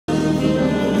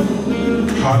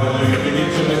Hallelujah. Begin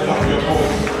to lift up your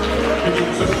voice. Begin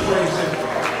to praise Him.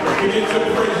 Begin to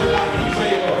praise Him like He's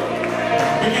able.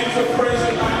 Begin to praise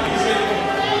Him like He's able.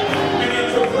 Begin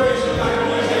to praise Him like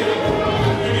He's able.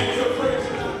 Begin to praise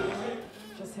Him like He's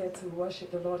able. Just here to worship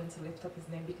the Lord and to lift up His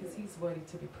name because He's worthy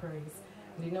to be praised.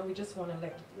 And you know, we just want to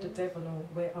let the devil know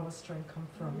where our strength comes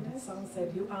from. The song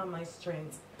said, "You are my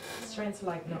strength, strength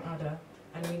like no other."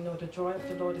 And we know the joy of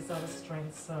the Lord is our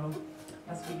strength. So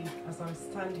as I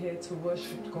stand here to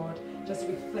worship God, just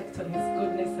reflect on His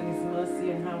goodness and His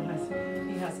mercy and how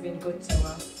He has been good to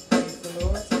us. Praise the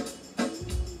Lord.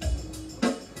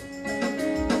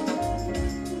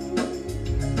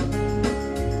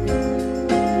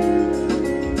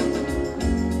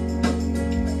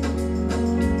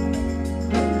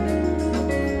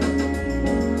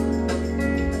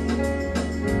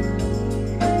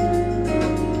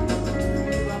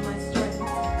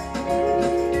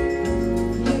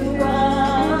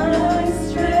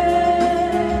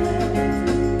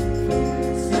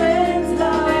 Strength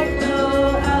like no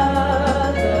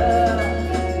other.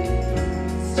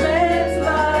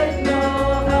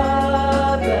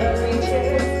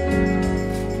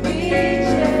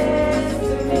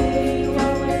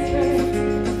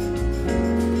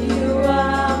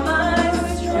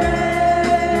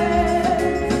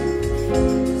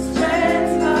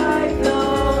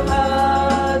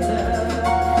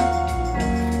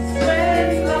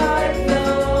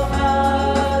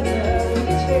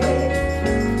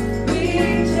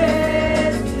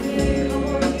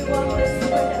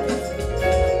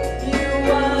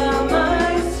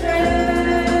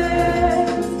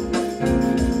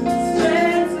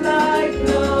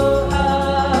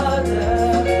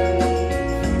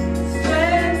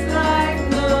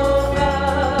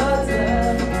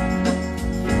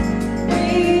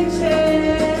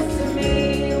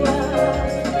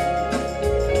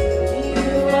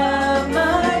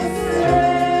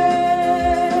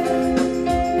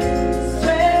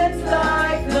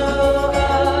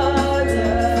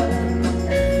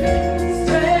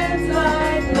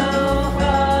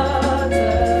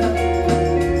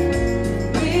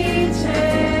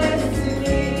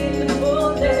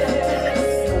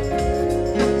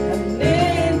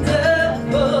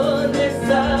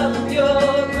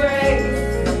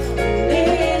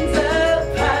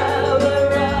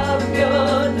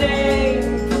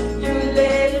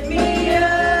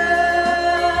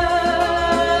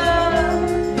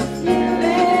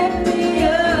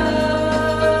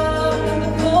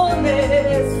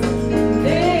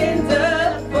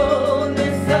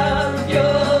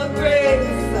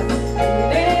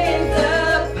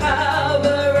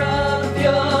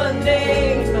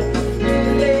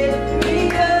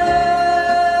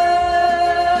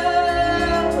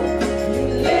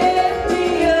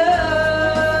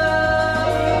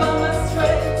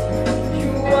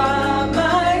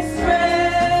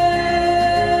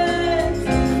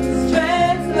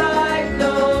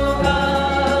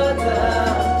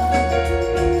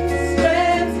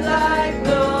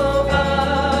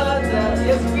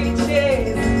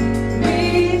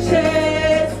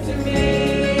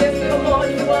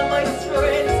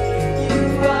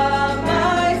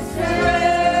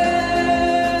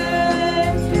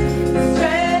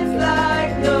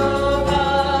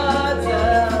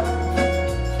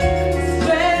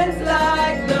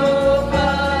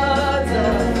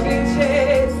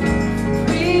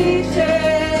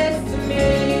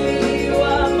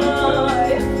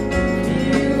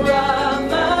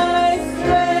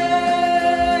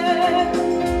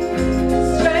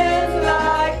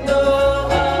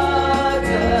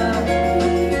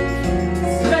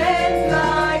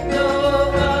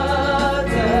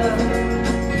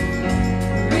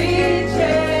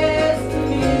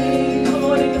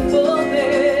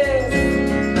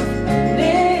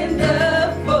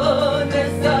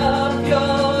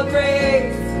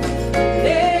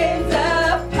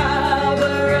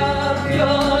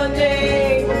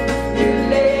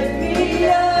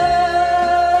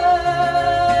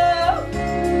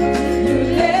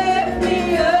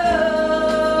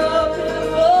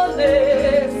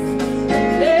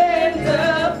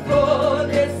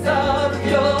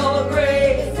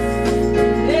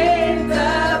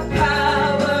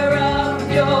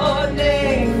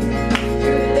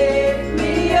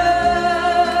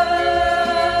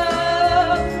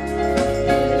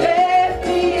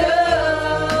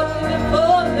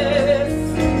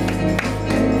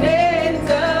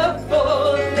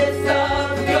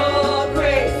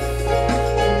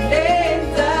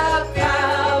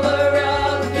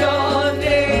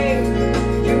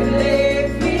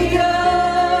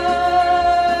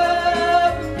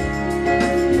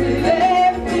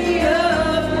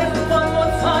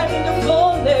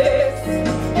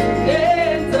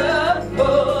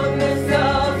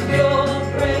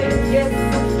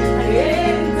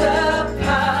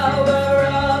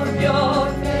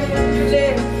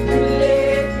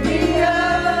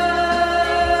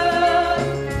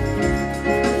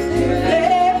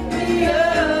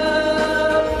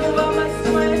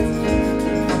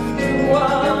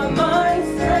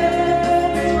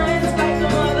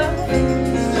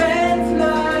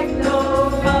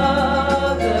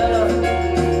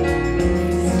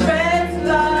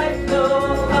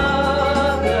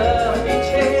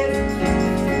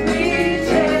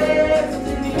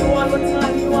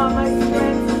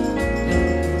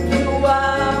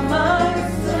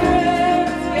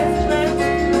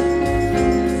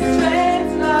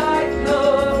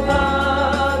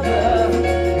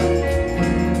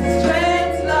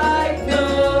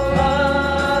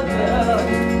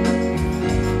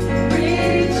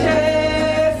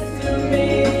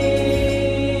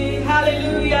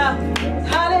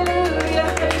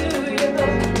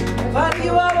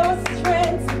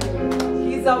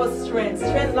 our strength,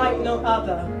 strength like no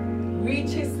other,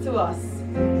 reaches to us.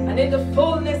 And in the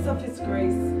fullness of His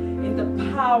grace, in the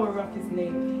power of His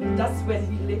name, that's when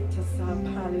He lifts us up.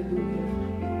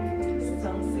 Hallelujah.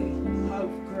 Song sing, how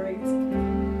great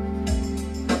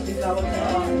is our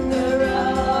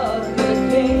God. The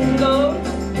kingdom,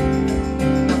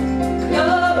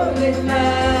 clothed in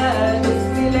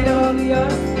majesty, let all the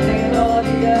earth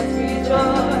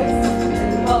rejoice,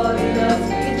 all the earth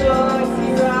rejoice.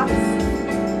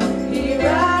 He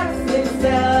wraps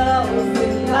Himself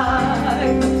in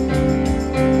light,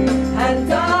 and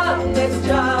darkness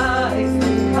tries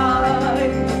to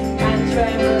hide, and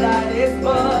tremble at His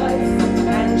voice,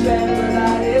 and tremble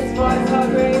at His voice. How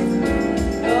great,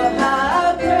 oh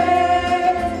how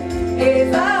great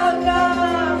is our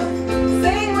God.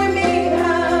 Sing with me,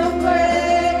 how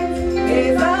great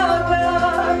is our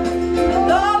God.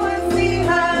 And all will see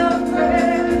how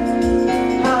great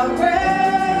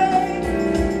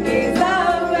is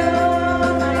our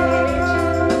God.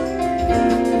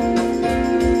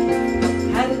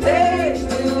 And age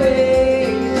to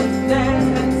age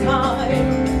stands,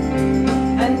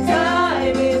 and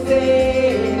time is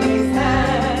in His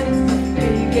hands,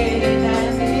 beginning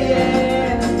and the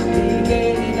end,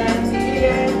 beginning and the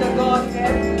end.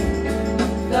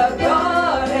 The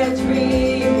Godhead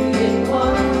dreamed in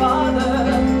one Father,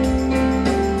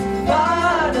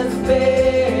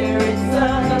 Spirit,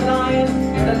 Son, the Lion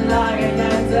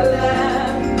and the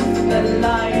Lamb, the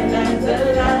Lion and the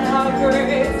Lamb.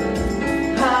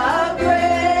 How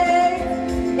great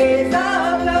is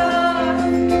our God.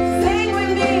 Sing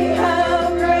with me, how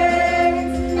great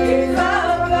is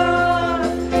our God.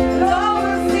 Lord,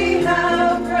 we'll see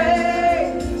how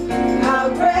great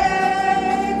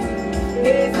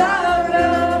is our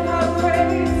love, how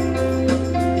great.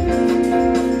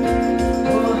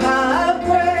 Oh, how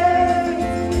great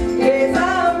is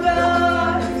our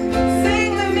God.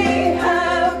 Sing with me,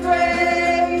 how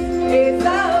great is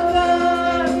our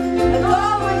God. And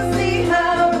all will see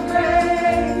how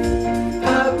great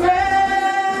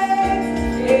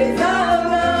is our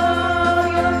God.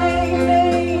 Your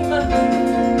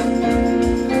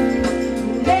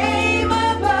name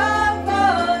above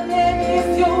all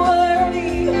names, you're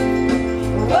worthy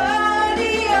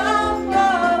of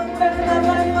our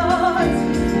praise.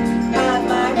 And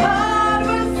my heart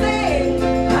will sing,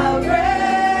 how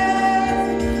great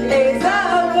is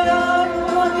our God.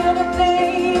 Come on, you're the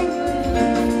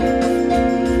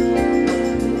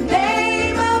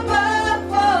name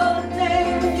above all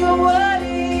names, you're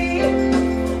worthy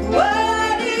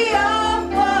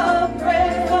of our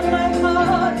praise.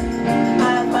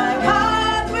 And my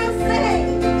heart will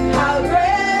sing, how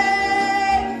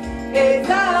great is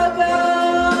our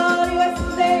God.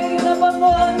 Your name above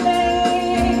all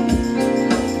names,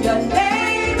 your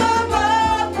name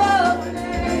above all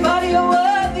names. But you're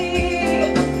worthy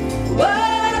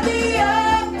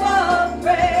of our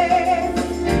praise.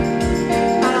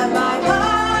 And my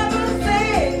heart will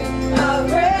sing, how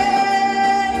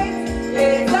great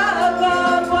is our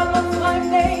God. One more time,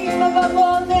 name above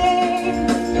all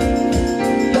names.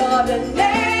 You're the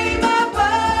name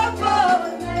above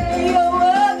all names. You're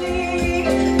worthy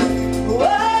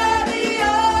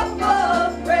of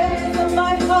our praise. And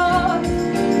my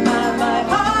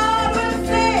heart will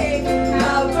sing,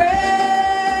 how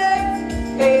great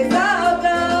is our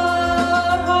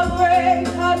God. How great,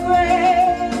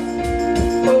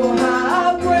 oh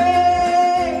how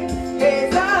great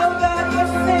is our God.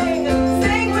 You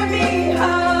sing with me,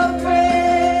 how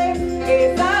great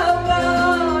is our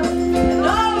God. And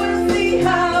all will see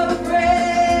how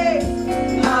great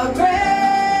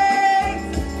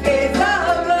is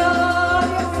our God.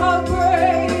 Yes, how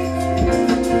great,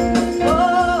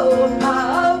 oh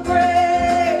how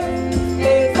great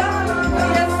is our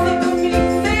God. Yes,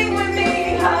 sing with me,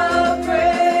 how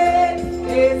great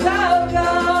is our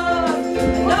God.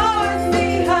 And all will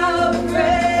see how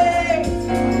great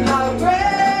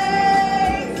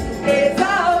is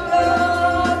our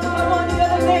God. Come on,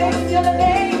 you're the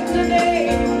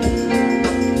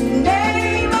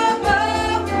name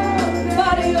above,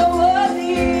 but you're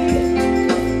worthy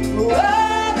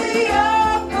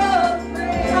of our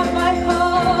praise. And my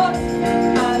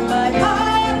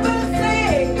heart will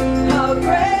sing, how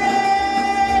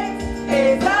great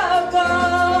is our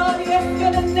God. Yes,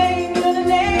 you're the name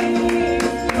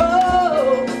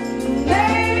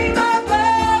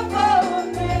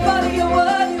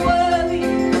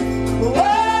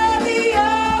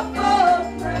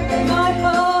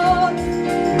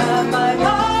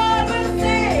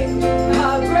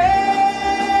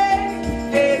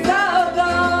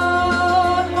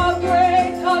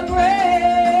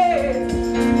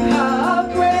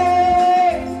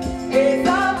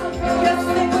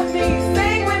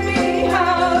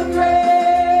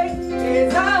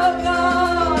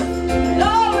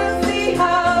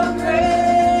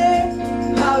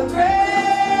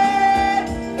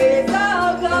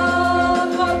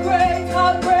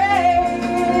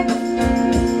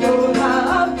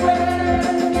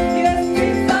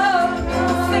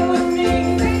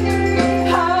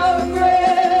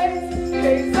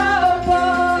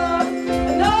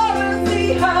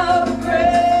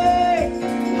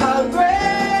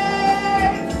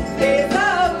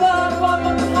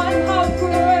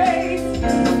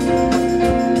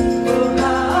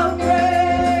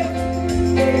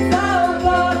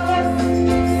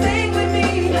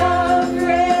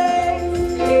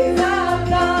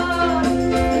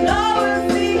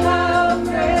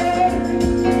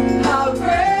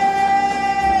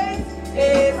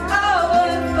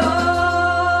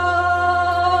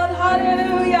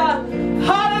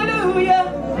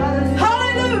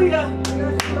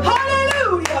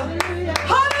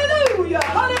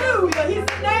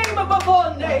of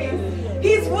all names.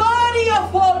 He's worthy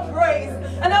of all praise.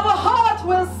 And our heart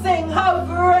will sing, how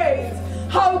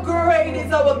great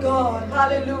is our God.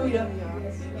 Hallelujah.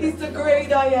 He's the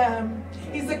great I am.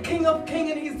 He's the King of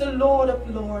kings and He's the Lord of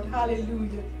lords.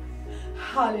 Hallelujah.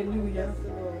 Hallelujah.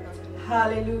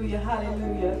 Hallelujah.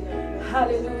 Hallelujah.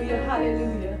 Hallelujah.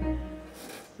 Hallelujah.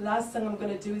 Last song I'm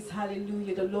going to do is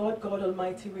Hallelujah. The Lord God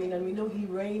Almighty reign. And we know He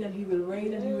reign and He will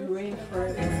reign and He will reign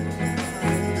forever.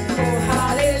 Oh,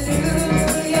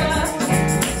 hallelujah.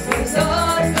 The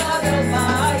Lord God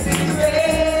Almighty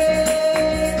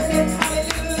reign.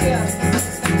 Hallelujah.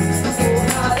 Oh,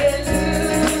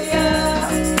 hallelujah.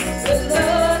 The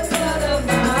Lord God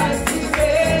Almighty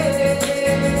reign.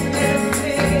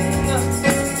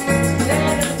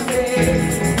 Let us sing.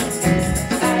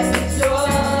 And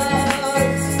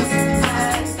rejoice.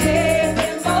 And give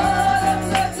Him all of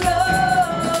the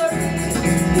glory.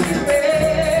 He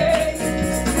reigns.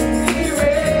 He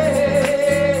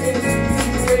reigns.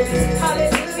 He reigns.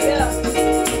 Hallelujah.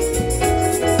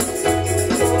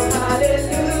 Oh,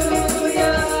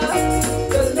 hallelujah.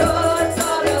 The Lord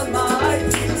God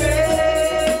Almighty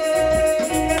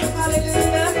reigns.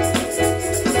 Hallelujah.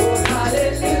 Oh,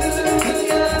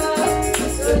 hallelujah.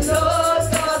 The Lord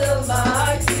God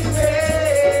Almighty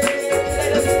reigns.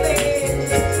 Let us sing.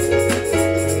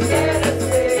 Let us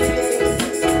sing.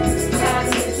 And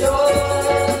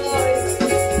rejoice.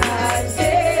 And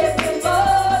give Him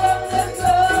all of the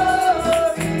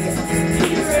glory. He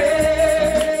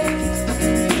reigns.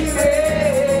 He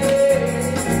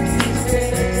reigns. He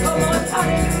reigns. Come on,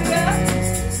 hallelujah.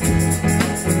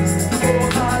 Oh,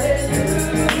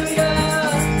 hallelujah.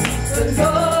 The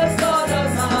Lord God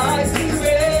Almighty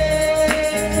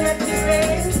reigns. He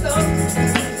reigns. Oh,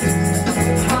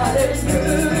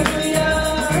 hallelujah.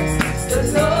 The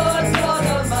Lord God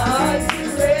Almighty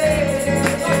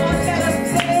reigns. Come on, let us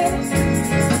sing.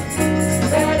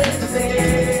 Let us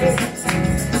sing.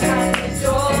 And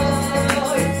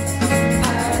rejoice.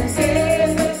 And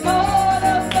give Him all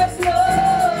of the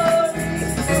glory.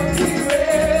 He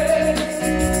reigns.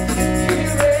 He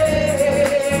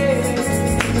reigns.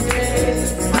 He reigns.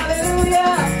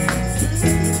 Hallelujah.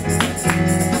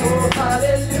 Oh,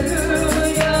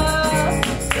 hallelujah.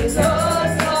 The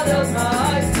Lord God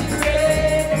Almighty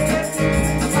reigns.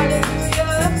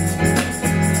 Hallelujah.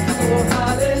 Oh,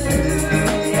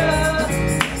 hallelujah.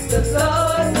 The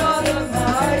Lord God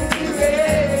Almighty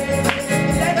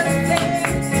reigns. Let us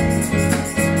sing.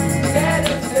 Let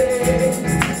us sing.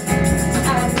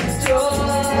 And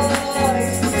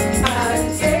rejoice.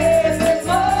 And give Him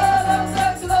all of the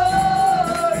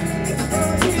glory.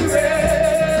 He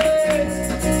reigns.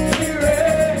 He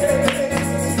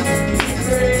reigns.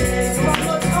 He reigns. One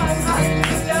more time.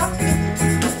 Hallelujah.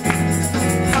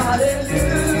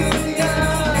 Hallelujah.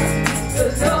 The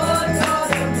Lord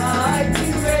God Almighty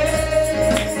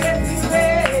reigns. He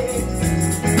reigns.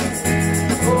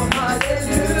 Oh,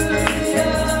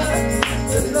 hallelujah.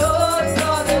 The Lord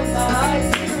God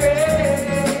Almighty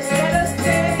reigns. Let us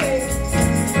sing.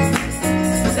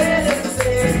 Let us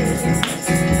sing.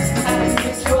 And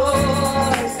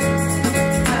rejoice.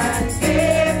 And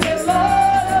give Him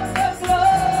all of the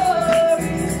glory.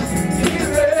 He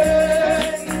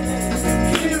reigns.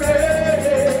 He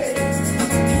reigns.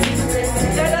 He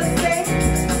reigns. Let us sing.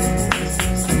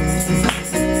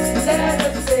 Let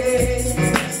us sing.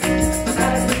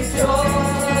 And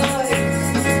rejoice.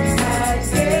 And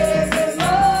give Him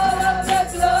all of the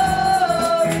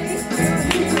glory.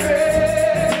 He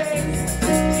reigns.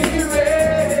 He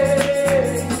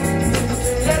reigns.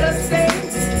 Let us sing.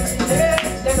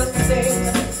 Let us sing.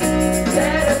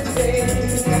 Let us sing.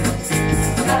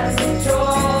 And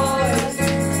rejoice.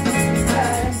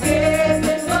 And give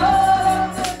Him all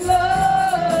of the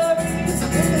glory.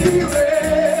 He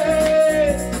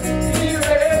reigns. He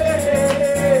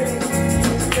reigns.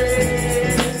 He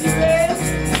reigns. He reigns.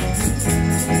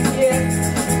 Yes.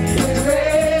 He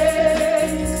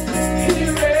reigns. He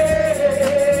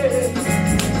reigns.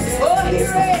 Oh, He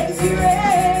reigns. He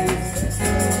reigns.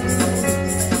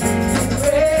 He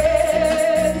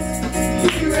reigns.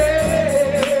 He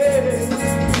reigns.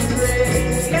 He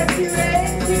reigns. Yes, He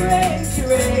reigns. He reigns. He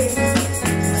reigns.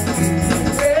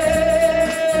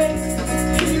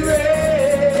 He reigns.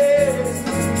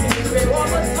 He reigns. One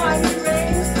more time. He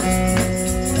reigns.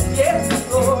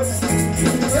 Yes, Lord. He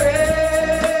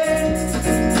reigns.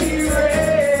 He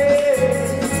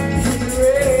reigns. He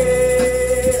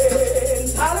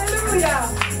reigns. Hallelujah.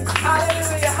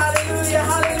 Hallelujah. Hallelujah.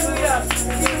 Hallelujah.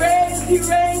 He reigns. He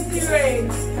reigns. He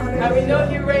reigns. And we know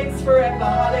He reigns forever.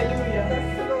 Hallelujah.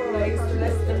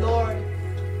 Bless the Lord.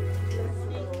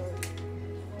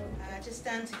 Just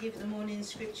stand to give the morning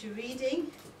scripture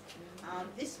reading.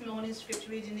 This morning's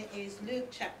scripture reading is Luke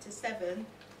chapter 7,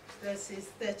 verses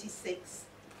 36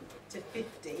 to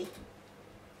 50.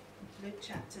 Luke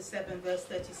chapter 7, verse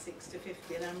 36 to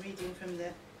 50, and I'm reading from the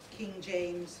King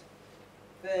James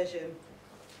Version.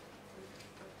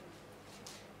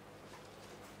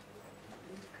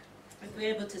 If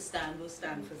we're able to stand, we'll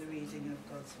stand for the reading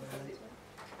of God's word.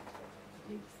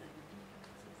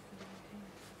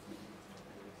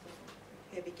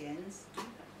 Here begins.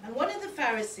 And one of the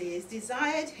Pharisees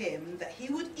desired him that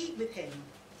he would eat with him.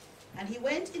 And he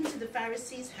went into the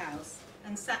Pharisee's house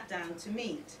and sat down to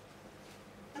meat.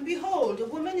 And behold, a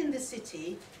woman in the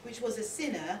city, which was a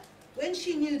sinner, when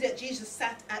she knew that Jesus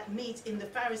sat at meat in the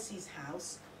Pharisee's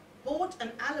house, bought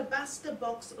an alabaster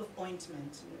box of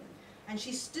ointment. And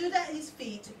she stood at his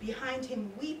feet behind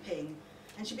him weeping,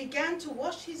 and she began to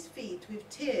wash his feet with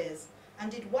tears, and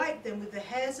did wipe them with the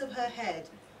hairs of her head,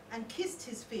 and kissed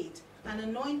his feet, and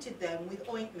anointed them with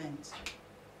ointment.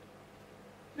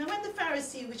 Now when the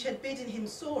Pharisee which had bidden him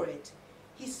saw it,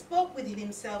 he spoke within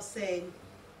himself, saying,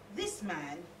 This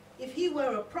man, if he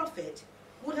were a prophet,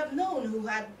 would have known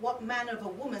what manner of a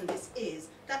woman this is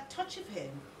that toucheth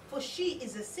him, for she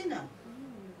is a sinner.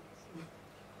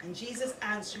 And Jesus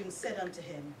answering said unto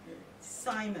him,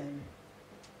 Simon,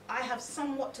 I have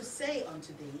somewhat to say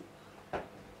unto thee.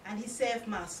 And he saith,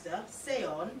 Master, say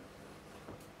on.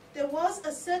 There was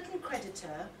a certain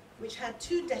creditor which had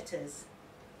 2 debtors.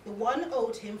 The one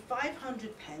owed him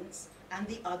 500 pence, and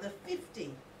the other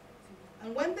 50.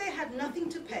 And when they had nothing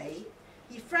to pay,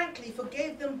 he frankly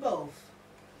forgave them both.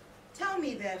 Tell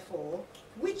me, therefore,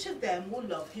 which of them will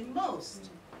love him most?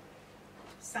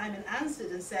 Simon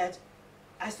answered and said,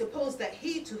 I suppose that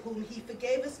he to whom he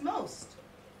forgave us most.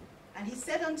 And he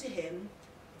said unto him,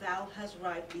 Thou hast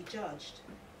rightly judged.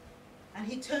 And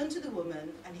he turned to the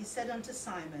woman, and he said unto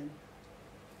Simon,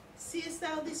 Seest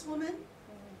thou this woman?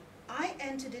 I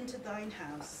entered into thine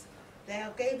house.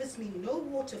 Thou gavest me no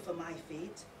water for my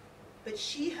feet, but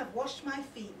she hath washed my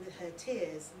feet with her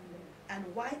tears,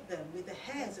 and wiped them with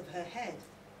the hairs of her head.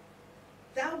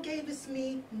 Thou gavest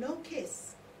me no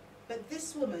kiss, but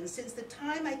this woman, since the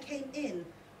time I came in,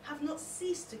 hath not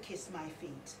ceased to kiss my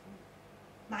feet.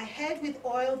 My head with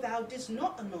oil thou didst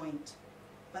not anoint,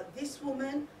 but this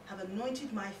woman hath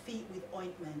anointed my feet with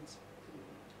ointment.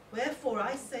 Wherefore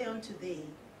I say unto thee,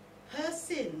 her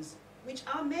sins, which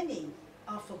are many,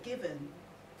 are forgiven,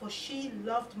 for she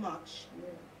loved much.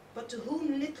 But to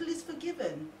whom little is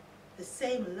forgiven, the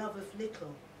same loveth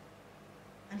little.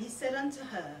 And he said unto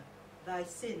her, Thy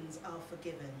sins are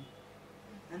forgiven.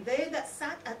 And they that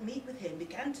sat at meat with him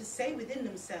began to say within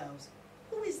themselves,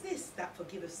 Who is this that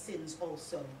forgiveth sins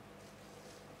also?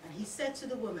 And he said to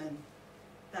the woman,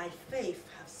 Thy faith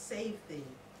hath saved thee.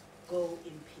 Go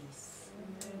in peace.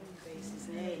 Amen. Praise his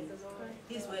name.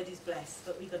 His word is blessed,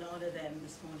 but we're going to honor them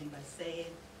this morning by saying,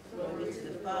 Glory to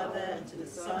the Father, and to the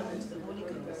Son, and to the Holy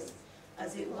Ghost,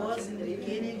 as it was in the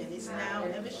beginning, and is now,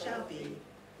 and ever shall be,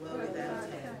 world without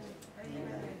end.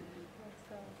 Amen.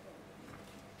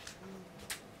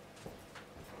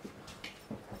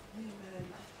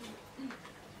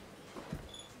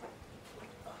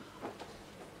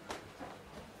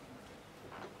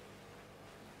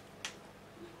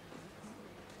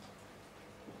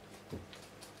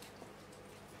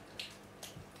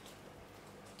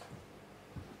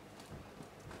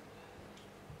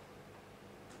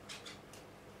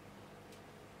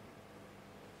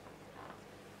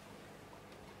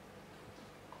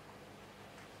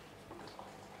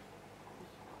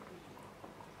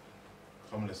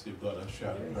 Come, let's give God a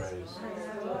shout of praise.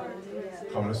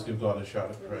 Come, let's give God a shout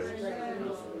of praise.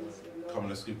 Come,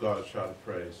 let's give God a shout of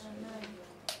praise.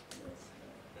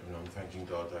 And I'm thanking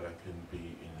God that I can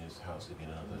be in his house again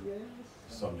another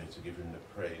Sunday to give him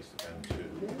the praise and to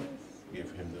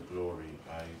give him the glory.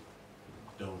 I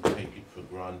don't take it for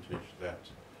granted that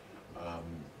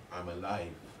I'm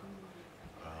alive,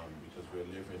 because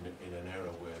we're living in an era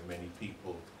where many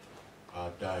people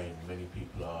are dying, many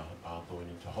people are going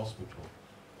into hospital.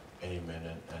 Amen.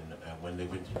 And when they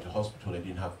went into hospital, they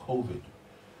didn't have COVID.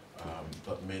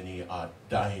 But many are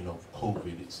dying of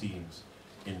COVID, it seems,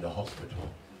 in the hospital.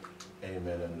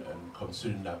 Amen. And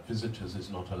considering that visitors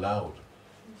is not allowed,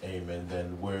 amen,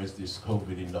 then where is this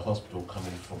COVID in the hospital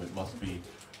coming from? It must be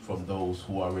from those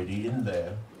who are already in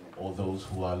there, or those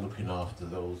who are looking after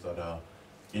those that are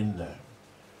in there.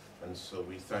 And so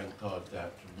we thank God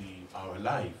that we are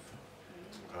alive,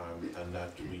 and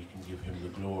that we can give him the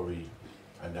glory,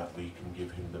 and that we can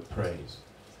give him the praise.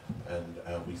 And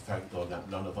we thank God that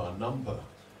none of our number,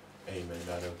 amen,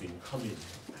 that have been coming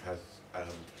has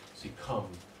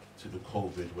succumbed to the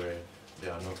COVID, where they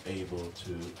are not able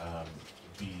to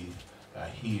be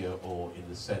here, or in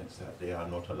the sense that they are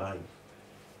not alive.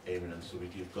 Amen. And so we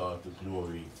give God the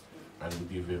glory and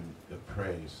we give him the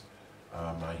praise.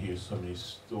 I hear so many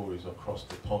stories across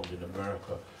the pond in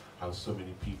America, how so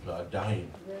many people are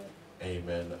dying.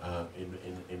 Amen.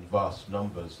 In vast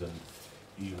numbers, and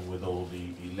even with all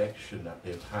the election that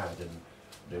they've had, and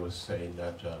they were saying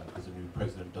that because the new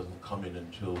president doesn't come in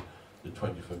until the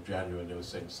 20th of January, and they were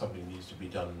saying something needs to be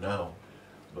done now.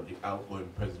 But the outgoing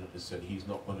president has said he's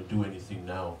not going to do anything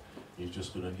now. He's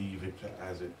just going to leave it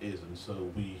as it is. And so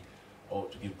we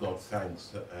ought to give God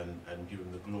thanks and give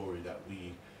him the glory that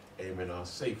we, amen, are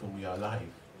safe and we are alive.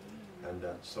 And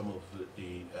that some of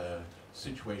the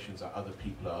situations that other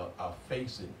people are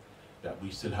facing, that we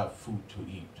still have food to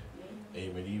eat.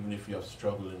 Amen. Even if you have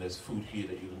struggled and there's food here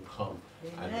that you can come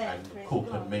and cook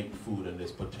and make food, and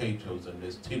there's potatoes and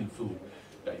there's tin food,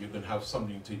 that you can have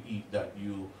something to eat, that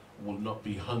you will not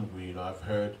be hungry. You know, I've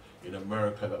heard in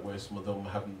America that where some of them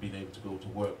haven't been able to go to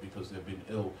work because they've been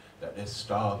ill, that they're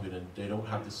starving and they don't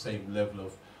have the same level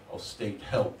of state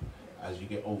help as you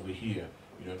get over here.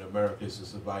 You know, in America it's the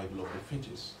survival of the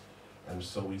fittest. And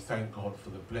so we thank God for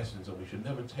the blessings, and we should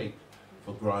never take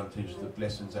for granted the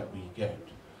blessings that we get.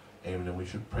 Amen. And we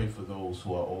should pray for those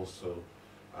who are also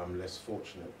less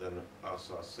fortunate than us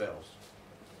ourselves.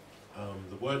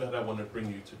 The word that I want to bring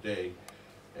you today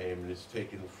is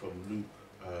taken from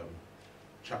Luke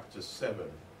chapter 7.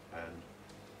 And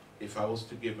if I was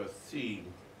to give a theme,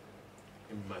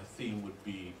 my theme would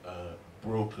be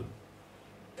broken.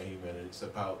 Amen. And it's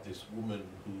about this woman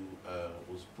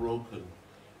who was broken,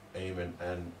 amen,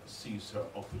 and sees her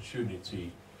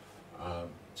opportunity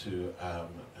to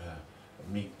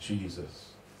meet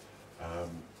Jesus.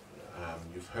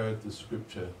 You've heard the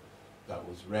scripture that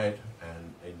was read,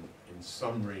 and in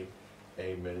summary,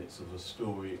 amen, it's of a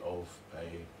story of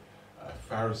a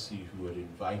Pharisee who had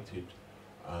invited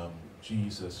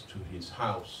Jesus to his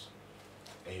house,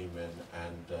 amen,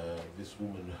 and this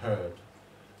woman heard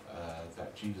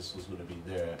that Jesus was going to be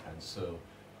there, and so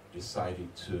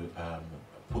decided to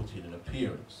put in an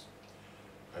appearance.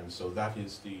 And so that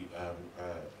is the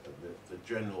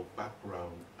general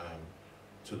background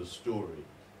to the story.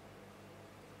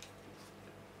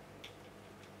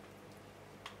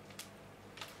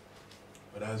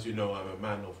 But as you know, I'm a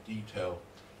man of detail,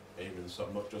 amen, so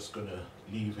I'm not just going to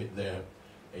leave it there,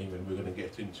 amen, we're going to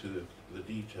get into the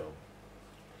detail.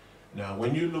 Now,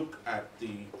 when you look at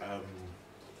the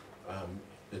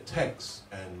text,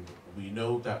 and we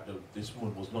know that this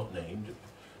woman was not named.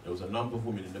 There was a number of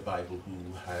women in the Bible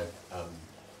who had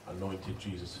anointed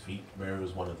Jesus' feet. Mary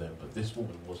was one of them, but this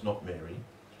woman was not Mary.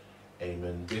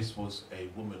 Amen. This was a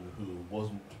woman who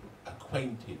wasn't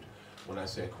acquainted. When I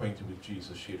say acquainted with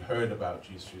Jesus, she had heard about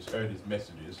Jesus, she had heard his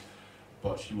messages,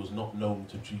 but she was not known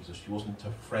to Jesus. She wasn't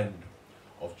a friend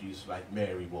of Jesus like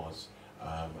Mary was.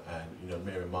 And, you know,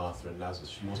 Mary, Martha, and Lazarus,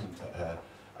 she wasn't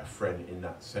a friend in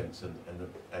that sense.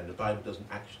 And the Bible doesn't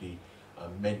actually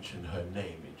mention her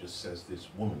name. It just says this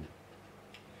woman.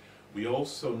 We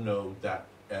also know that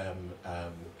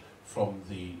from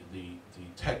the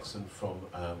text and from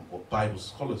what Bible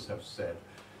scholars have said,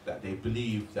 that they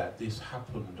believe that this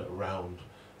happened around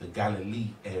the Galilee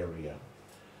area.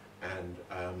 And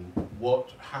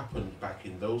what happened back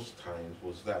in those times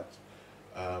was that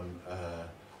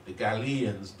the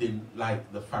Galileans didn't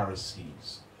like the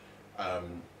Pharisees.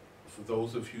 For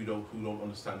those of you who don't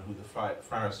understand who the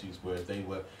Pharisees were, they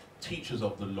were teachers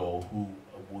of the law who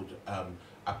would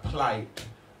apply it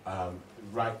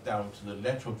right down to the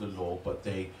letter of the law, but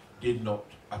they did not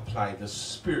apply the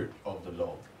spirit of the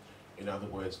law. In other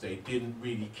words, they didn't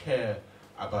really care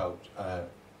about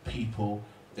people.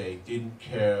 They didn't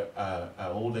care.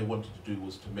 All they wanted to do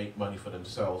was to make money for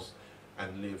themselves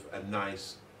and live a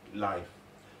nice life.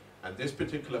 And this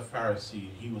particular Pharisee,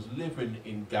 he was living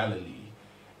in Galilee,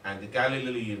 and the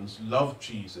Galileans loved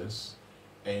Jesus,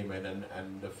 amen,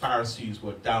 and the Pharisees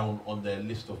were down on their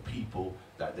list of people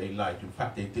that they liked. In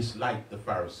fact, they disliked the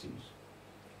Pharisees.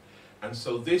 And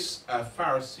so this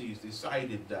Pharisee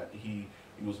decided that he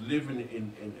was living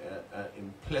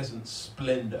in pleasant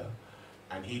splendor,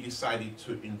 and he decided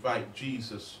to invite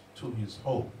Jesus to his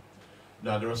home.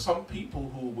 Now, there are some people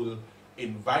who will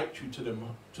invite you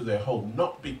to their home,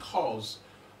 not because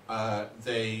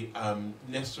they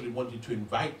necessarily wanted to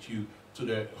invite you to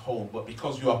their home, but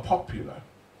because you are popular.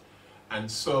 And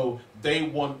so they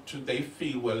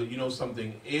feel, well, you know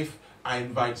something, if I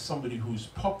invite somebody who's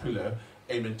popular,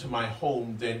 amen, to my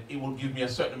home, then it will give me a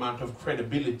certain amount of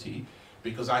credibility,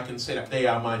 because I can say that they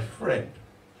are my friend.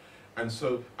 And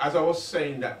so, as I was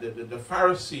saying, that the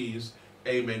Pharisees,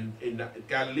 amen, in the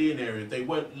Galilean area, they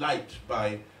weren't liked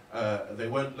by the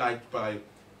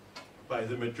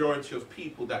majority of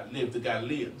people that lived, the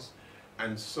Galileans.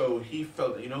 And so he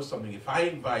felt that, you know something, if I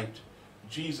invite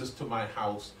Jesus to my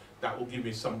house, that will give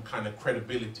me some kind of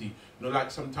credibility. You know,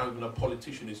 like sometimes when a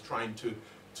politician is trying to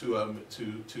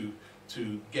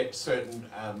get certain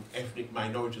ethnic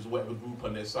minorities or whatever group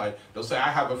on their side, they'll say, I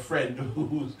have a friend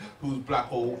who's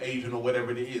black or Asian or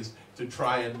whatever it is, to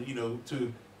try and, you know,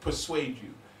 to persuade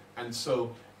you. And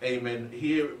so, amen,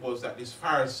 here it was that this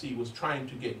Pharisee was trying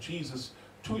to get Jesus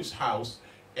to his house,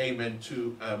 amen,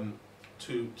 to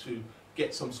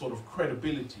get some sort of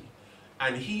credibility.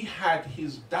 And he had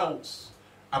his doubts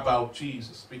about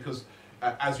Jesus because,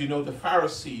 as you know, the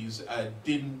Pharisees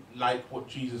didn't like what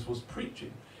Jesus was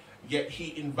preaching. Yet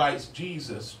he invites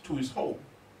Jesus to his home.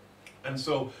 And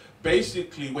so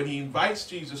basically when he invites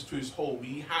Jesus to his home,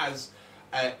 he has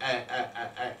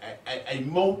a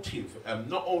motive.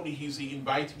 Not only is he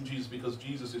inviting Jesus because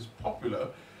Jesus is popular,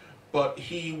 but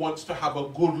he wants to have a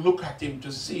good look at him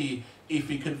to see if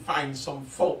he can find some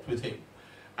fault with him.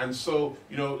 And so,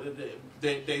 you know,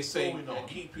 they say,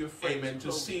 keep your faith, and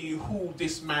to see who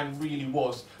this man really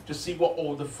was, to see what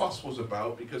all the fuss was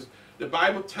about, because the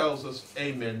Bible tells us,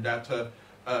 amen, that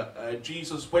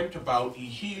Jesus went about, he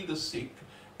healed the sick,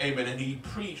 amen, and he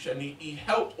preached and he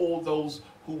helped all those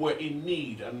who were in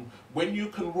need. And when you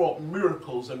can work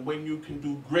miracles and when you can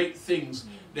do great things,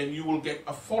 then you will get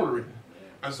a following.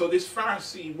 And so this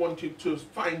Pharisee wanted to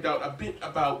find out a bit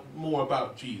more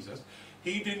about Jesus.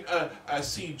 He didn't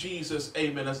see Jesus,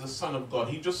 amen, as the Son of God.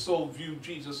 He just viewed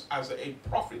Jesus as a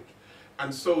prophet.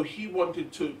 And so he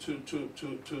wanted to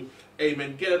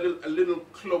amen, get a little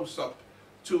close up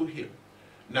to him.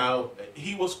 Now,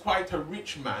 he was quite a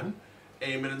rich man,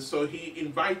 amen, and so he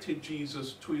invited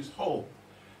Jesus to his home.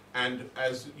 And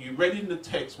as you read in the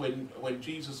text, when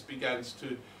Jesus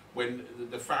when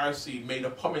the Pharisee made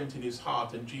a comment in his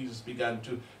heart and Jesus began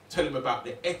to tell him about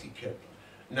the etiquette.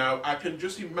 Now, I can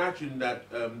just imagine that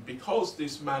because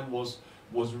this man was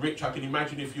rich, I can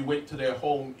imagine if you went to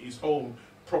his home,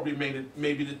 probably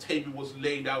maybe the table was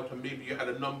laid out and maybe you had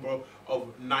a number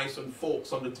of knives and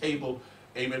forks on the table.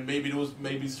 Amen. Maybe there was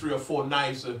 3 or 4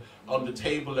 knives on the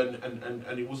table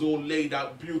and it was all laid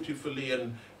out beautifully,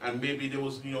 and maybe there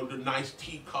was, you know, the nice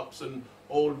teacups and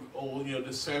all you know,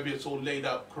 the serviettes all laid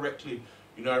out correctly.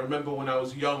 You know, I remember when I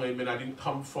was young, amen, I didn't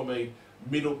come from a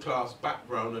middle-class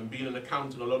background, and being an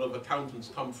accountant, a lot of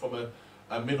accountants come from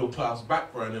a middle-class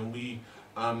background,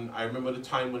 and I remember the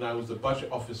time when I was the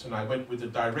budget officer and I went with the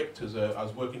directors. I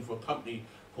was working for a company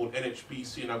called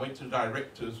NHBC, and I went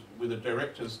to with the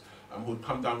directors who had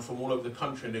come down from all over the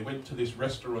country, and they went to this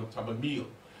restaurant to have a meal.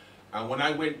 And when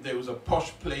I went, there was a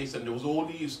posh place and there was all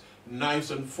these knives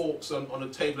and forks on the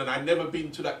table, and I'd never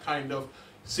been to that kind of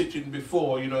sitting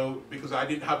before, you know, because I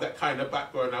didn't have that kind of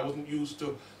background. I wasn't used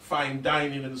to fine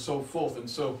dining and so forth. And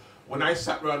so when I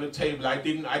sat around the table, I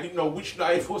didn't know which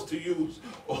knife was to use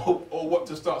or what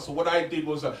to start. So what I did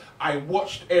was I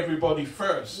watched everybody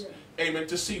first, amen,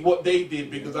 to see what they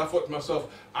did, because I thought to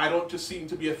myself, I don't just seem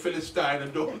to be a Philistine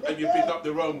and you pick up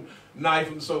the wrong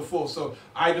knife and so forth. So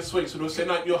I just wait. So they were saying,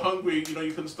 like, you're hungry, you know,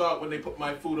 you can start when they put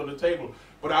my food on the table.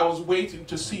 But I was waiting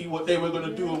to see what they were going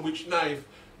to do and which knife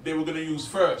they were going to use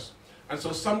first. And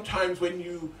so sometimes when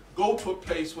you go to a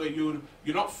place where you're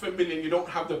not familiar, you don't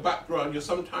have the background,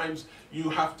 sometimes you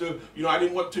have to, you know, I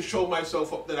didn't want to show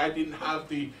myself up that I didn't have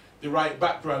the right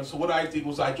background. So what I did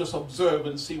was I just observe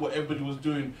and see what everybody was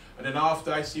doing, and then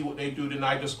after I see what they do, then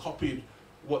I just copied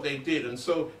what they did. And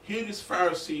so here this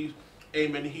Pharisee,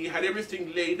 amen, he had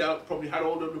everything laid out, probably had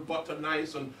all of the butter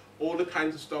knives and all the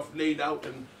kinds of stuff laid out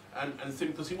and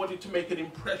things, because he wanted to make an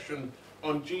impression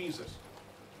on Jesus.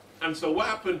 And so what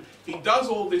happened, he does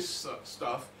all this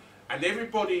stuff, and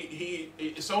everybody,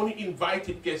 it's only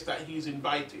invited guests that he's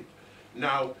invited.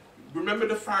 Now, remember,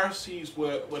 the Pharisees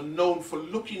were known for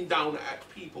looking down at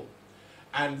people,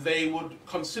 and they would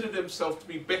consider themselves to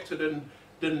be better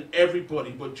than everybody.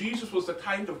 But Jesus was the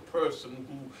kind of person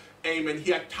who, amen,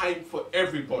 he had time for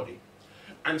everybody.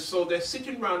 And so they're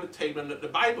sitting around the table, and the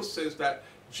Bible says that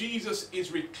Jesus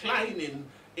is reclining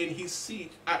in his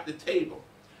seat at the table.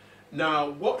 Now,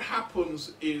 what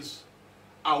happens is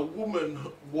a woman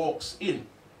walks in.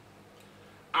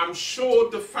 I'm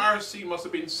sure the Pharisee must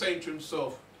have been saying to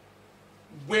himself,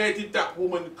 where did that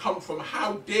woman come from?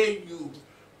 How dare you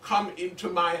come into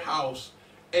my house,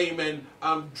 amen,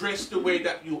 dressed the way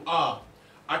that you are?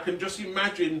 I can just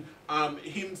imagine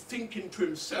him thinking to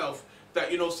himself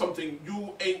that, you know something,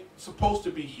 you ain't supposed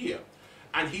to be here.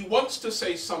 And he wants to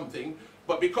say something,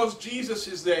 But because Jesus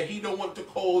is there, he don't want to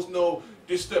cause no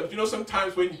disturbance. You know,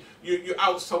 sometimes when you're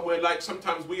out somewhere, like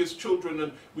sometimes we as children,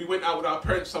 and we went out with our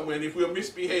parents somewhere, and if we were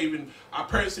misbehaving, our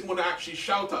parents didn't want to actually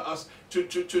shout at us to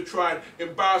try and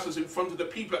embarrass us in front of the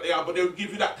people that they are, but they would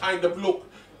give you that kind of look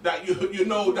that you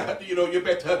know that you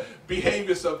better behave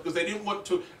yourself, because they didn't want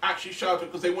to actually shout it,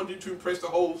 because they wanted to impress the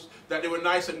hosts that they were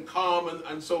nice and calm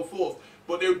and so forth.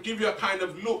 But they would give you a kind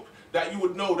of look that you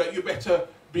would know that you better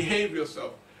behave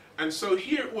yourself. And so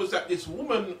here it was that this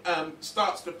woman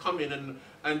starts to come in,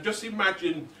 and just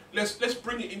imagine, let's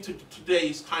bring it into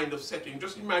today's kind of setting.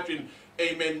 Just imagine,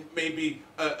 amen, maybe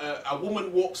a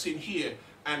woman walks in here,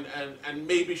 and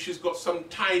maybe she's got some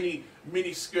tiny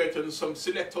mini skirt and some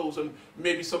stilettos and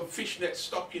maybe some fishnet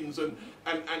stockings and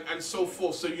so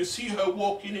forth. So you see her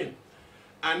walking in,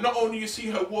 and not only you see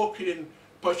her walking in,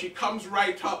 but she comes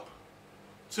right up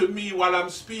to me while I'm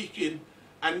speaking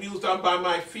and kneels down by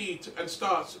my feet and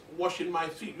starts washing my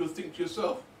feet. You'll think to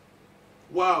yourself,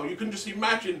 wow, you can just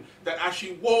imagine that as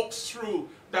she walks through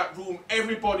that room,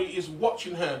 everybody is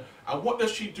watching her. And what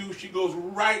does she do? She goes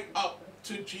right up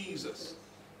to Jesus.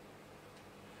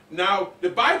 Now,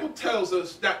 the Bible tells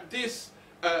us that this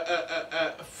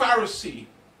Pharisee,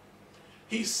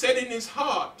 he said in his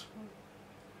heart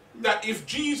that if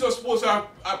Jesus was a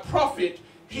prophet,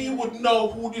 he would know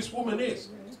who this woman is.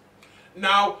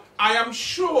 Now, I am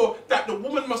sure that the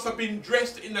woman must have been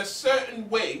dressed in a certain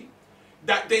way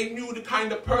that they knew the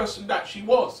kind of person that she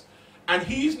was. And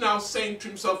he's now saying to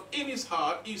himself in his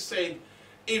heart, he's saying,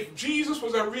 if Jesus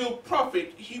was a real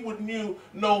prophet, he would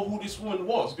know who this woman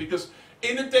was. Because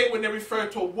in the day when they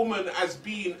referred to a woman as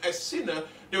being a sinner,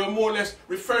 they were more or less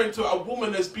referring to a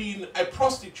woman as being a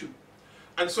prostitute.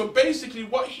 And so basically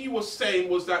what he was saying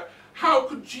was that how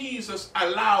could Jesus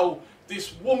allow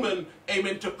this woman,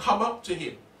 amen, to come up to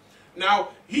him? Now,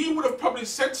 he would have probably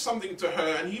said something to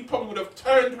her, and he probably would have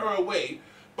turned her away,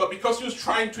 but because he was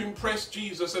trying to impress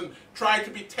Jesus and trying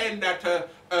to pretend that,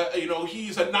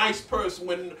 he's a nice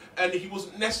person and he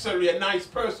wasn't necessarily a nice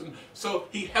person, so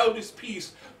he held his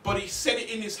peace, but he said it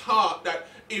in his heart that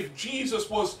if Jesus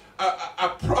was a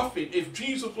prophet, if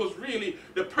Jesus was really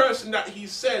the person that he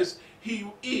says he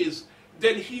is,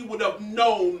 then he would have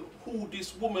known who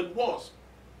this woman was.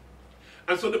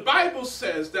 And so the Bible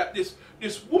says that this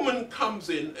woman comes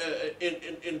in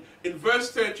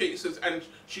verse 38, it says, and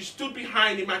she stood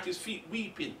behind him at his feet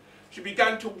weeping. She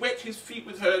began to wet his feet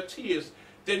with her tears.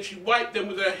 Then she wiped them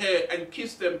with her hair and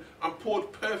kissed them and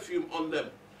poured perfume on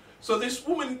them. So this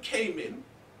woman came in,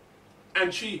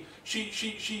 and she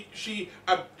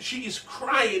is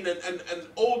crying, and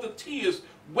all the tears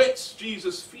wets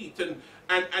Jesus' feet,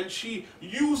 and she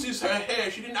uses her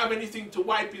hair. She didn't have anything to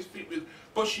wipe his feet with,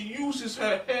 but she uses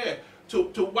her hair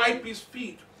to wipe his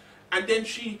feet. And then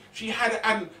she had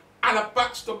an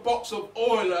alabaster box of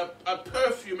oil, a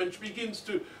perfume, and she begins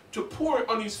to pour it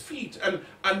on his feet and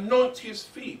anoint his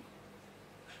feet.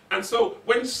 And so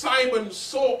when Simon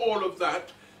saw all of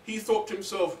that, he thought to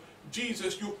himself,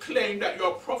 Jesus, you claim that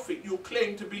you're a prophet, you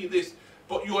claim to be this,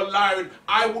 but you're lying.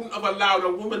 I wouldn't have allowed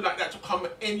a woman like that to come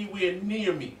anywhere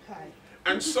near me.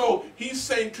 And so he's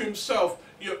saying to himself,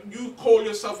 you call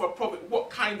yourself a prophet. What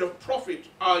kind of prophet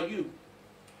are you?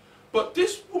 But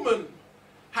this woman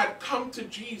had come to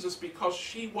Jesus because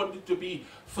she wanted to be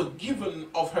forgiven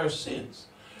of her sins.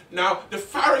 Now, the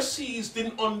Pharisees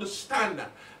didn't understand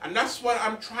that. And that's why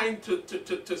I'm trying to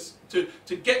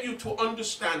get you to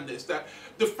understand this, that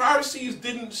the Pharisees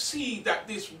didn't see that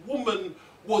this woman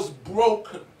was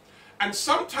broken. And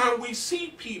sometimes we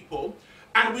see people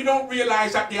and we don't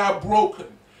realize that they are broken.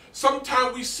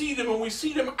 Sometimes we see them and we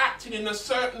see them acting in a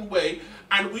certain way,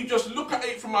 and we just look at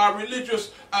it from our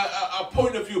religious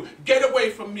point of view. Get away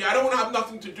from me. I don't want to have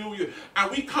nothing to do with you.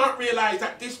 And we can't realize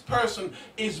that this person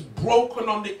is broken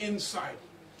on the inside.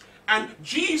 And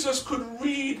Jesus could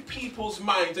read people's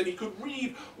minds, and he could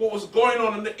read what was going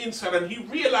on the inside, and he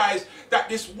realized that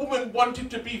this woman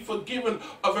wanted to be forgiven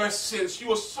of her sins. She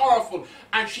was sorrowful,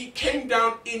 and she came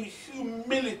down in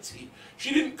humility.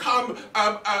 She didn't come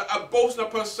boasting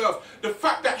of herself. The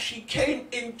fact that she came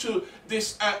into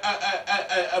this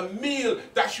a meal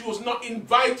that she was not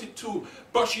invited to,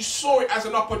 but she saw it as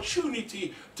an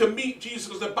opportunity to meet Jesus.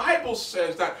 Because the Bible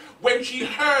says that when she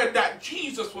heard that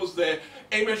Jesus was there,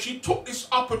 amen, she took this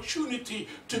opportunity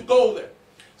to go there.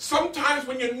 Sometimes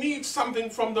when you need something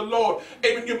from the Lord,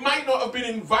 amen, you might not have been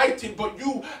invited, but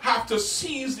you have to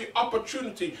seize the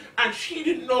opportunity. And she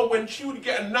didn't know when she would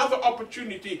get another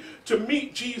opportunity to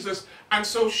meet Jesus, and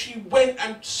so she went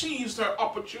and seized her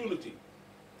opportunity.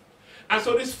 And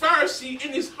so this Pharisee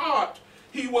in his heart,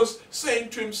 he was saying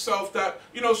to himself that,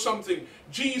 you know something,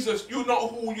 Jesus, you're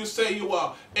not who you say you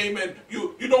are. Amen.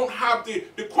 You don't have the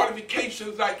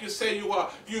qualifications like you say you are.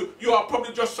 You are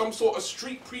probably just some sort of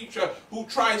street preacher who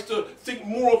tries to think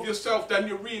more of yourself than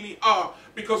you really are,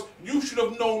 because you should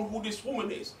have known who this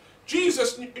woman is.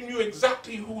 Jesus knew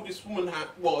exactly who this woman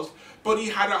was, but he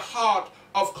had a heart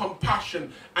of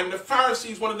compassion. And the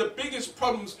Pharisees, one of the biggest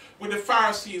problems with the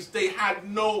Pharisees, they had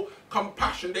no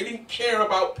compassion. They didn't care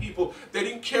about people. They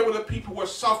didn't care whether people were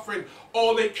suffering.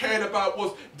 All they cared about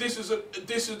was this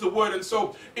is the word. And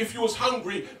so if you was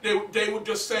hungry, they would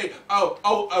just say,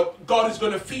 God is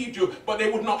going to feed you, but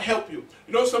they would not help you.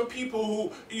 You know, some people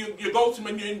who you go to them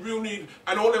and you're in real need,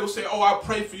 and all they will say, oh, I'll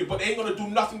pray for you, but they ain't going to do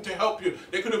nothing to help you.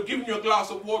 They could have given you a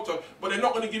glass of water, but they're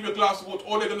not going to give you a glass of water.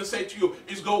 All they're going to say to you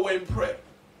is go away and pray.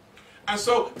 And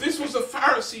so this was the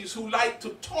Pharisees who liked to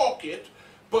talk it,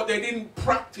 but they didn't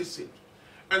practice it.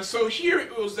 And so here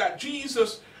it was that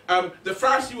Jesus, the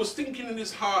Pharisee was thinking in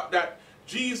his heart that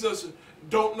Jesus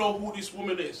don't know who this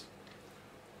woman is.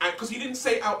 And because he didn't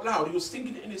say it out loud, he was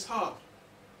thinking it in his heart.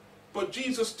 But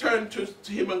Jesus turned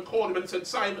to him and called him and said,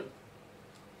 Simon.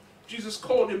 Jesus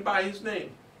called him by his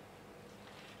name.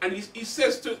 And he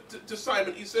says to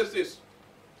Simon, he says this.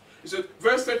 He said,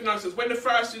 verse 39 says, when the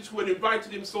Pharisees who had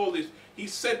invited him saw this, he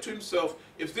said to himself,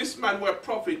 if this man were a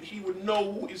prophet, he would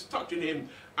know who is touching him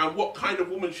and what kind of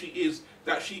woman she is,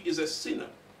 that she is a sinner.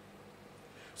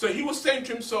 So he was saying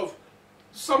to himself,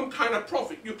 some kind of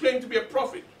prophet. You claim to be a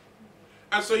prophet.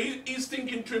 And so he's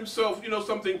thinking to himself, you know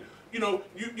something, you know,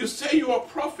 you say you're a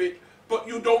prophet, but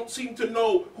you don't seem to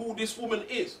know who this woman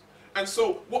is. And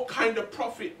so what kind of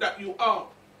prophet that you are.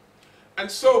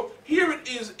 And so here it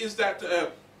is that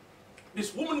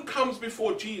this woman comes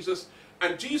before Jesus,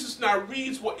 and Jesus now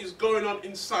reads what is going on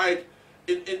inside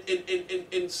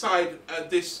inside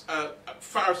this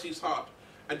Pharisee's heart.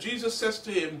 And Jesus says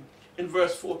to him in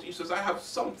verse 40, he says, I have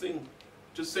something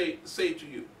to say to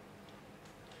you.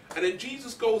 And then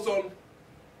Jesus goes on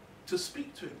to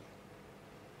speak to him.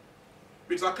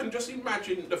 Because I can just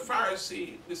imagine the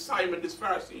Pharisee, this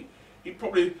Pharisee, he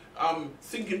probably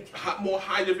thinking more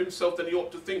highly of himself than he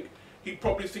ought to think. He'd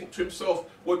probably think to himself,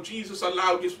 well, Jesus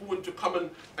allowed this woman to come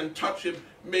and touch him.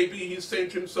 Maybe he's saying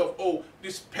to himself, oh,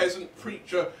 this peasant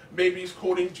preacher, maybe he's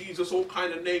calling Jesus all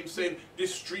kind of names, saying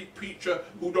this street preacher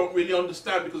who don't really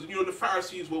understand, because, you know, the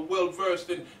Pharisees were well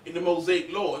versed in the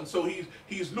Mosaic law. And so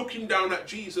he's looking down at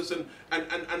Jesus and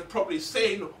probably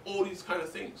saying all these kind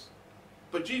of things.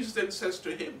 But Jesus then says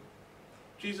to him,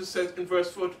 Jesus says in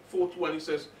verse 41, he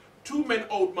says, 2 men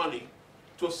owed money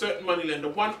to a certain moneylender.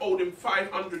 One owed him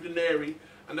 500 denarii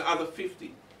and the other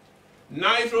 50.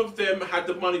 Neither of them had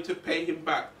the money to pay him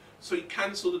back, so he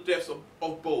cancelled the debts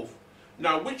of both.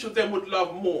 Now which of them would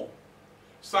love more?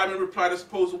 Simon replied, I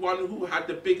suppose the one who had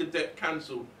the bigger debt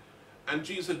cancelled. And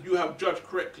Jesus said, you have judged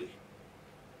correctly.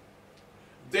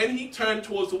 Then he turned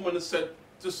towards the woman and said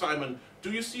to Simon,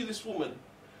 do you see this woman?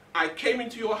 I came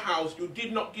into your house, you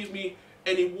did not give me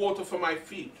any water for my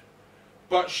feet,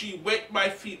 but she wet my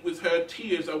feet with her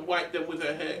tears and wiped them with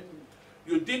her hair.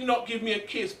 You did not give me a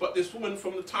kiss, but this woman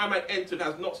from the time I entered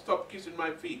has not stopped kissing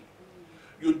my feet.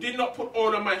 You did not put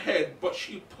oil on my head, but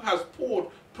she has poured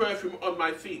perfume on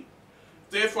my feet.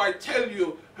 Therefore I tell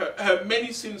you, her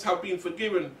many sins have been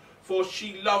forgiven, for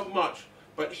she loved much,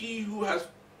 but he who has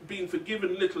been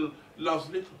forgiven little loves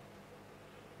little.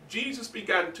 Jesus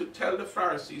began to tell the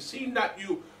Pharisees, seeing that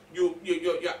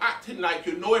you're acting like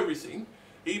you know everything,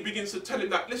 he begins to tell him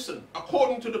that, listen,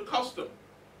 according to the custom,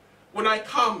 when I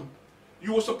come,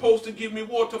 you were supposed to give me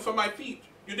water for my feet.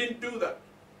 You didn't do that.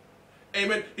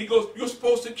 Amen. He goes, you're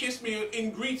supposed to kiss me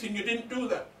in greeting. You didn't do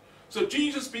that. So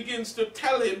Jesus begins to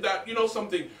tell him that, you know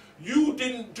something, you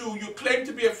didn't do, you claim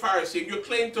to be a Pharisee, you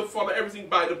claim to follow everything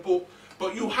by the book,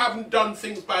 but you haven't done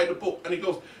things by the book. And he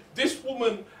goes, this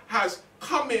woman has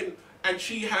come in and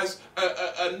she has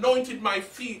anointed my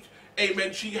feet.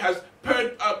 Amen. She has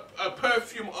poured a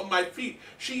perfume on my feet.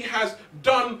 She has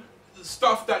done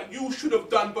stuff that you should have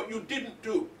done, but you didn't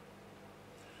do.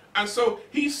 And so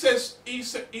Jesus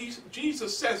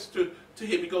says to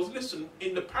him, he goes, listen,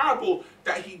 in the parable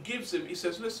that he gives him, he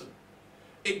says, listen,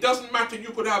 it doesn't matter,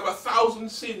 you could have 1,000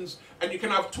 sins and you can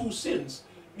have 2 sins.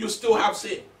 You still have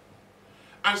sin.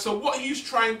 And so what he's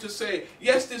trying to say,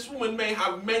 yes, this woman may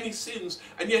have many sins,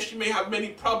 and yes, she may have many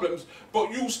problems,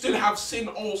 but you still have sin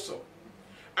also.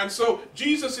 And so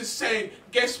Jesus is saying,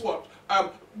 guess what?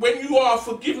 When you are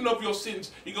forgiven of your sins,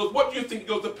 he goes, what do you think? He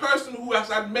goes, the person who has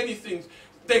had many things,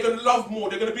 they're going to love more.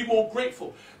 They're going to be more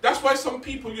grateful. That's why some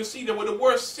people, you see, they were the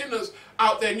worst sinners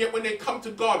out there, and yet when they come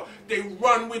to God, they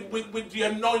run with the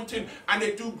anointing, and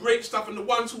they do great stuff. And the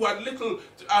ones who had little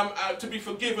to be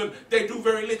forgiven, they do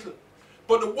very little.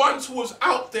 But the ones who was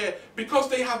out there, because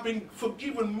they have been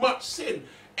forgiven much sin,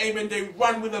 amen, they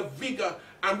run with a vigor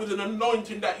and with an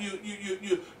anointing that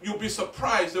you'll be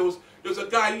surprised. There was a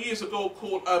guy years ago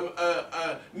called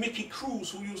Nicky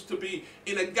Cruz, who used to be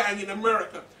in a gang in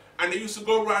America, and they used to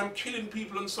go around killing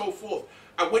people and so forth.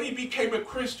 And when he became a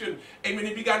Christian, amen,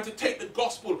 he began to take the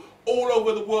gospel all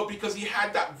over the world because he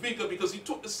had that vigor, because he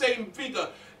took the same vigor,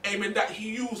 amen, that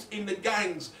he used in the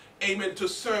gangs, amen, to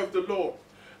serve the Lord.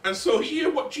 And so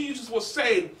here what Jesus was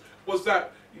saying was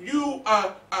that you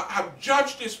have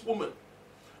judged this woman,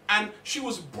 and she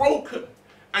was broken,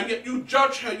 and yet you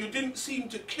judge her. You didn't seem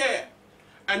to care,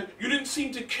 and you didn't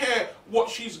seem to care what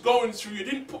she's going through. You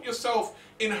didn't put yourself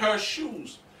in her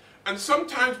shoes. And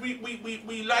sometimes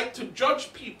we like to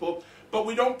judge people, but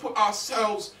we don't put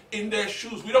ourselves in their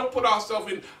shoes. We don't put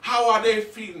ourselves in how are they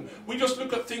feeling. We just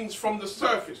look at things from the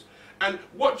surface. And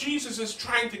what Jesus is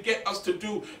trying to get us to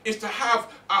do is to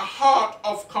have a heart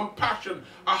of compassion,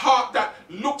 a heart that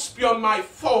looks beyond my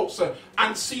faults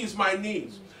and sees my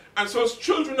needs. And so as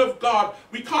children of God,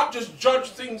 we can't just judge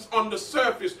things on the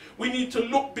surface. We need to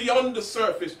look beyond the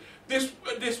surface.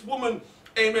 This woman,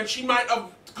 amen, she might have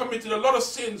committed a lot of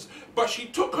sins, but she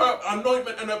took her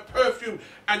anointment and her perfume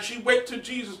and she went to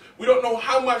Jesus. We don't know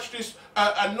how much this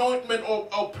anointment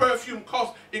or perfume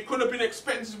cost. It could have been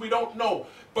expensive, we don't know.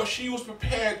 But she was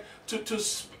prepared to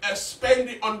spend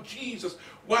it on Jesus.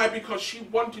 Why? Because she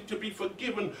wanted to be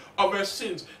forgiven of her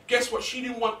sins. Guess what? She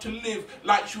didn't want to live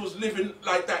like she was living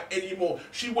like that anymore.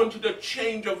 She wanted a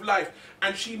change of life.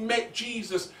 And she met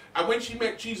Jesus. And when she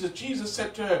met Jesus, Jesus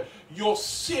said to her, your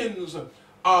sins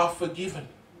are forgiven.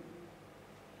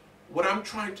 What I'm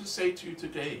trying to say to you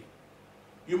today,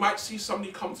 you might see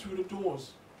somebody come through the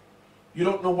doors. You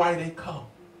don't know why they come.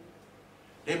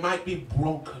 They might be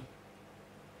broken.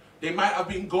 They might have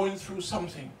been going through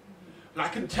something. And I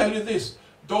can tell you this,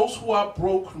 those who are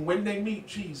broken, when they meet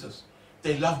Jesus,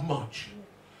 they love much.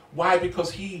 Why?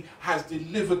 Because he has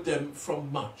delivered them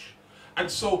from much. And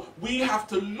so we have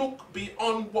to look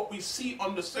beyond what we see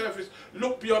on the surface.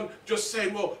 Look beyond just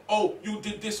saying, well, oh, you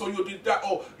did this or you did that,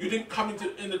 or you didn't come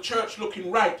in the church looking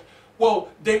right. Well,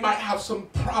 they might have some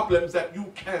problems that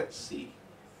you can't see.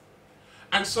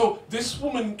 And so this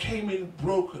woman came in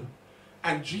broken.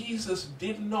 And Jesus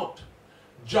did not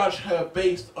judge her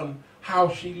based on how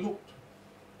she looked.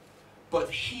 But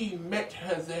he met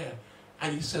her there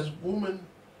and he says, woman,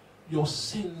 your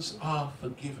sins are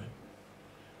forgiven.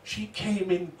 She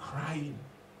came in crying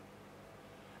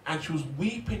and she was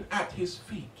weeping at his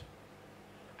feet.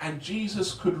 And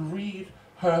Jesus could read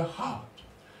her heart.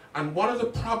 And one of the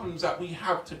problems that we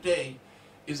have today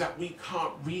is that we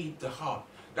can't read the heart.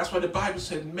 That's why the Bible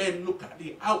said men look at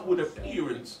the outward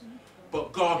appearance,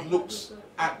 but God looks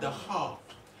at the heart.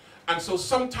 And so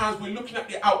sometimes we're looking at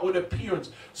the outward appearance.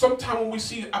 Sometimes when we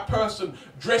see a person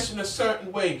dressed in a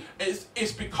certain way,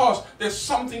 it's because there's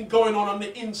something going on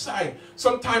the inside.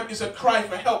 Sometimes it's a cry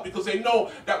for help because they know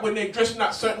that when they dress in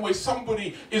that certain way,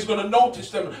 somebody is going to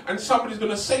notice them and somebody's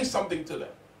going to say something to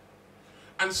them.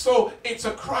 And so it's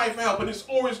a cry for help, and it's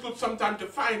always good sometimes to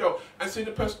find out and say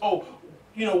to the person, oh,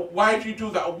 you know, why do you do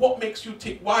that? Or what makes you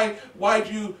tick? Why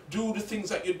do you do the things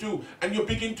that you do? And you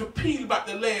begin to peel back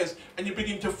the layers and you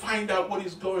begin to find out what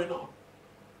is going on.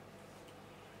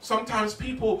 Sometimes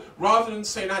people, rather than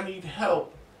saying, I need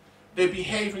help, they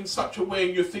behave in such a way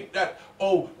and you think that,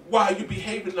 oh, why are you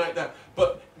behaving like that?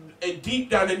 But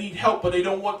deep down they need help, but they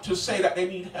don't want to say that they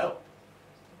need help.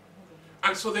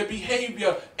 And so their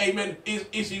behavior, amen,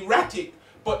 is erratic.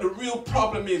 But the real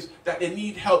problem is that they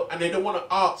need help and they don't want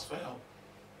to ask for help.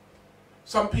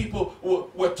 Some people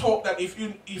were taught that if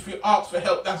you ask for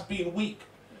help, that's being weak.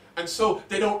 And so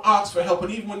they don't ask for help.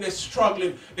 And even when they're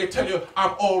struggling, they tell you,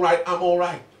 I'm all right, I'm all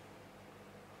right.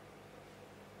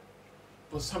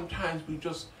 But sometimes we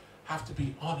just have to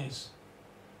be honest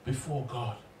before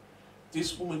God.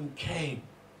 This woman came.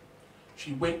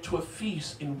 She went to a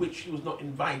feast in which she was not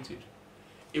invited.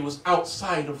 It was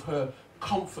outside of her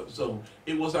comfort zone.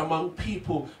 It was among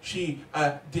people she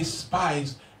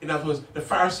despised. In other words, the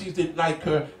Pharisees didn't like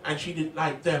her and she didn't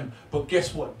like them. But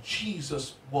guess what?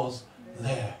 Jesus was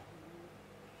there.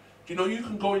 You know, you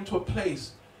can go into a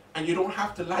place and you don't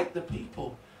have to like the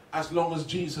people as long as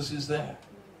Jesus is there.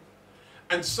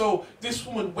 And so this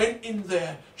woman went in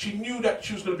there. She knew that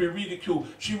she was going to be ridiculed.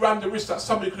 She ran the risk that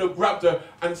somebody could have grabbed her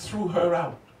and threw her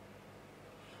out.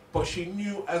 But she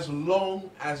knew as long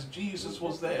as Jesus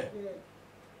was there,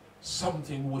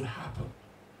 something would happen.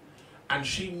 and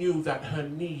she knew that her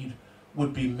need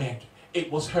would be met.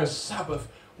 It was her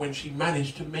Sabbath when she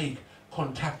managed to make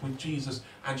contact with Jesus,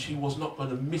 and she was not going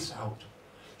to miss out.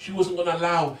 She wasn't going to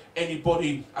allow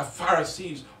anybody,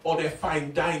 Pharisees or their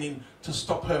fine dining, to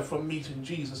stop her from meeting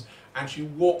Jesus. And she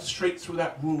walked straight through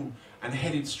that room and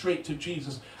headed straight to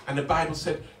Jesus. And the Bible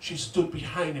said she stood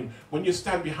behind him. When you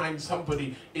stand behind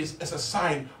somebody, it's a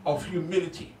sign of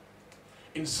humility.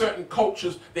 In certain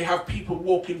cultures, they have people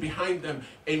walking behind them,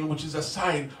 which is a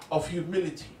sign of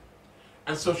humility.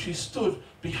 And so she stood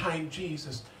behind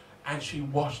Jesus and she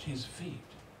washed his feet.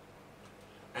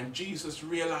 And Jesus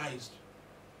realized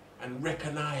and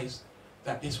recognized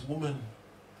that this woman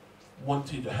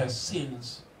wanted her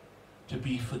sins to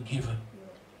be forgiven.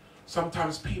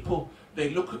 Sometimes people, they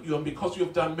look at you, and because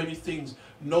you've done many things,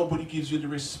 nobody gives you the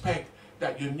respect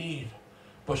that you need.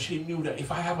 But she knew that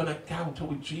if I have an encounter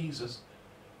with Jesus,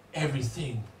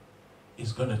 everything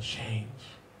is going to change.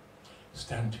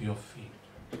 Stand to your feet.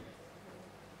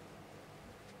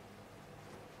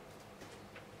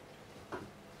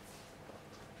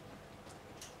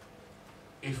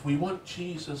 If we want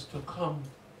Jesus to come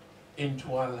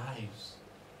into our lives,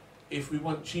 if we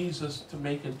want Jesus to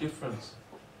make a difference,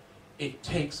 it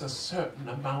takes a certain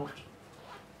amount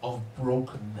of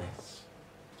brokenness.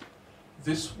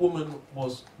 This woman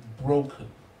was broken.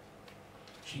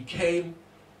 She came,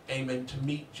 amen, to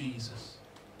meet Jesus.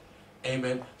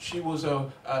 Amen. She was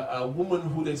a woman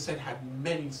who they said had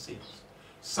many sins.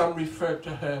 Some referred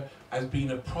to her as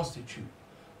being a prostitute.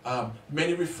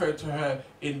 Many referred to her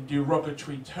in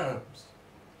derogatory terms.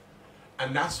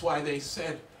 And that's why they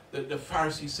said, that the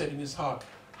Pharisee said in his heart,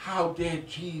 how dare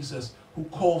Jesus, who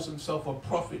calls himself a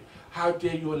prophet, how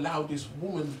dare you allow this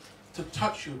woman to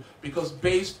touch you? Because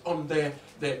based on the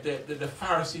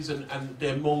Pharisees and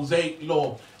their Mosaic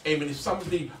law, amen, if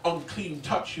somebody unclean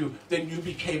touched you, then you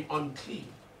became unclean.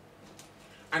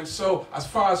 And so, as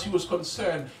far as he was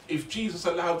concerned, if Jesus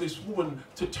allowed this woman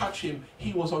to touch him,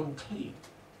 he was unclean.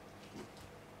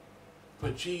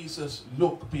 But Jesus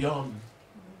looked beyond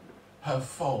her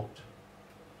fault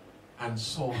and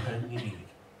saw her need.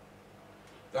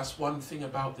 That's one thing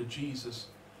about the Jesus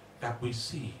that we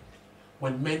see.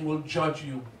 When men will judge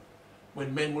you,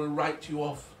 when men will write you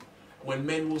off, when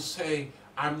men will say,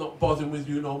 I'm not bothering with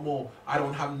you no more, I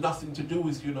don't have nothing to do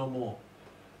with you no more,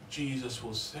 Jesus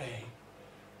will say,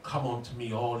 come unto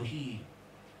me all ye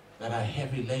that are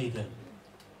heavy laden,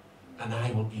 and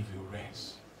I will give you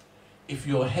rest. If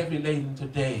you're heavy laden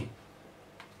today,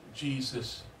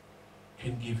 Jesus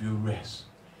can give you rest.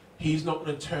 He's not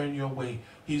going to turn your way.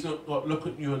 He's not going to look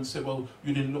at you and say, well,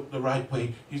 you didn't look the right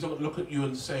way. He's not going to look at you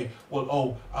and say,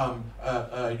 well,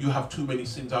 you have too many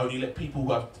sins. I only let people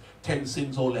who have 10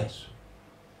 sins or less.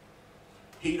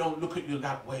 He don't look at you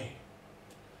that way.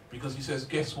 Because he says,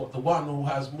 guess what? The one who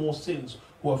has more sins,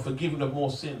 who are forgiven of more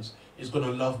sins, is going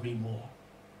to love me more.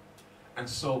 And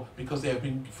so, because they have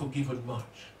been forgiven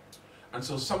much. And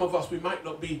so some of us, we might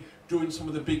not be doing some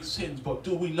of the big sins, but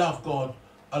do we love God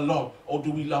a lot, or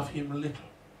do we love him a little?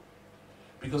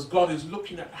 Because God is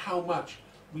looking at how much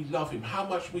we love him, how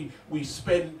much we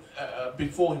spend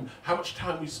before him, how much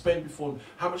time we spend before him,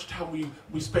 how much time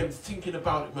we spend thinking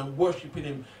about him and worshiping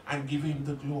him and giving him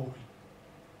the glory.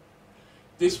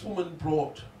 This woman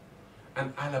brought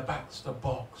an alabaster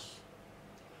box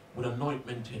with an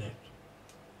ointment in it.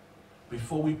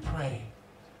 Before we pray,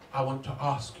 I want to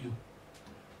ask you,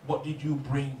 what did you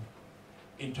bring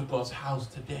into God's house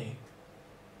today?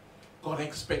 God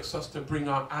expects us to bring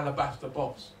our alabaster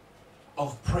box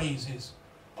of praises,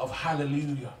 of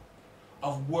hallelujah,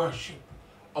 of worship,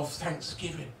 of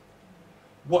thanksgiving.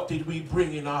 What did we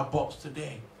bring in our box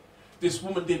today? This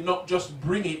woman did not just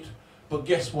bring it, but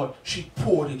guess what? She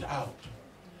poured it out.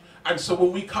 And so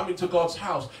when we come into God's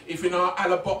house, if in our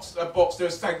alabaster box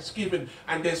there's thanksgiving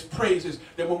and there's praises,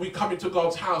 then when we come into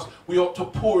God's house, we ought to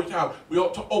pour it out. We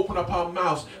ought to open up our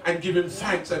mouths and give him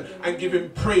thanks and give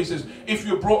him praises. If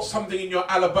you brought something in your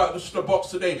alabaster box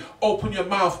today, open your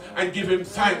mouth and give him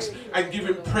thanks and give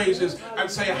him praises and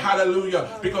say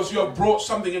hallelujah, because you have brought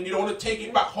something and you don't want to take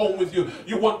it back home with you.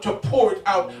 You want to pour it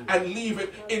out and leave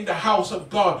it in the house of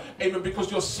God. Amen. Because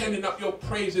you're sending up your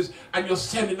praises and you're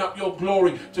sending up your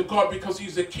glory to God, because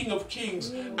he's the King of Kings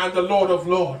and the Lord of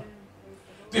Lords.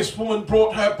 This woman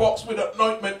brought her box with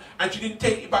anointment and she didn't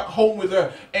take it back home with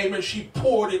her. Amen. She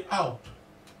poured it out.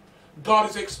 God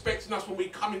is expecting us when we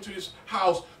come into his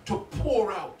house to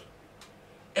pour out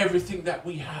everything that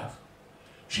we have.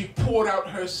 She poured out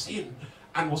her sin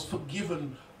and was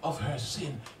forgiven of her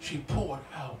sin. She poured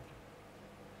out.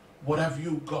 What have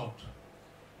you got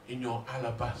in your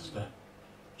alabaster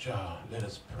jar? Let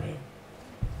us pray.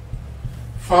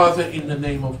 Father, in the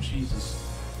name of Jesus,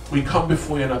 we come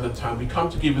before you another time. We come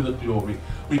to give you the glory.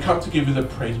 We come to give you the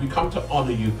praise. We come to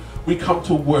honor you. We come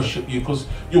to worship you because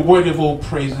you're worthy of all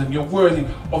praise and you're worthy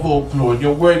of all glory.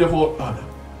 You're worthy of all honor.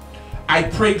 I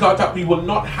pray, God, that we will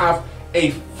not have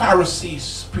a Pharisee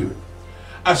spirit.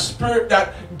 A spirit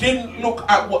that didn't look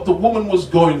at what the woman was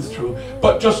going through,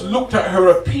 but just looked at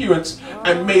her appearance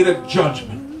and made a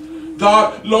judgment.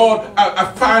 God, Lord,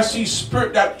 a Pharisee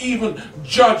spirit that even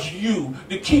judged you,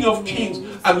 the King of Kings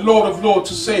and Lord of Lords,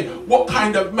 to say, what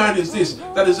kind of man is this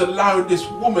that is allowing this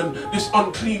woman, this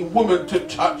unclean woman, to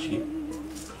touch him?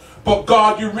 But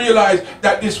God, you realize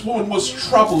that this woman was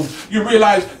troubled. You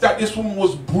realize that this woman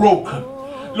was broken.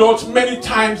 Lord, many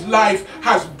times life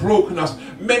has broken us.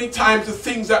 Many times the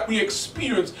things that we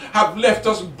experience have left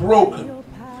us broken.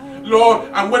 Lord,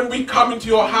 and when we come into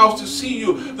your house to see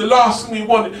you, the last thing we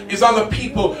want is other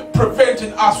people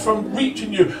preventing us from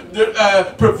reaching you,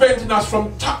 preventing us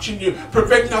from touching you,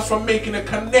 preventing us from making a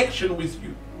connection with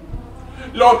you.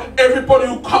 Lord, everybody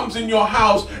who comes in your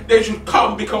house, they should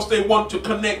come because they want to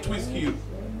connect with you.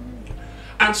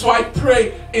 And so I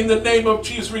pray in the name of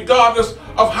Jesus, regardless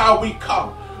of how we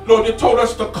come, Lord, you told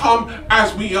us to come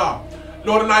as we are.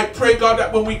 Lord, and I pray, God,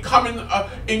 that when we come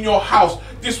in your house,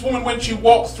 this woman, when she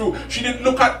walked through, she didn't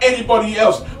look at anybody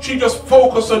else. She just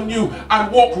focused on you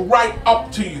and walked right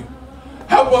up to you.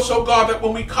 Help us, oh God, that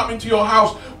when we come into your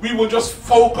house, we will just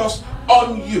focus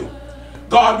on you.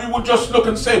 God, we will just look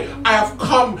and say, I have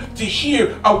come to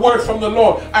hear a word from the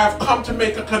Lord. I have come to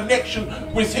make a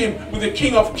connection with him, with the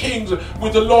King of Kings,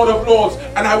 with the Lord of Lords.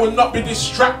 And I will not be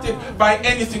distracted by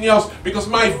anything else because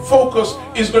my focus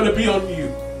is going to be on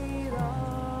you.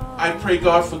 I pray,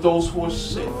 God, for those who are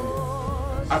sick.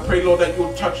 I pray, Lord, that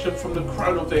you'll touch them from the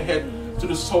crown of their head to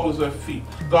the soles of their feet.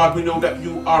 God, we know that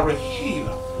you are a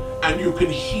healer and you can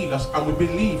heal us, and we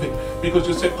believe it because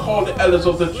you said, call the elders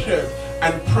of the church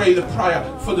and pray the prayer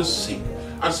for the sick.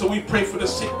 And so we pray for the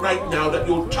sick right now that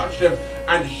you'll touch them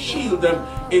and heal them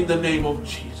in the name of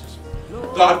Jesus.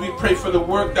 God, we pray for the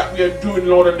work that we are doing,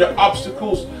 Lord, and the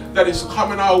obstacles that is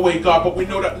coming our way, God, but we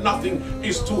know that nothing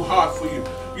is too hard for you.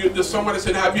 There's someone that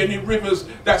said, have you any rivers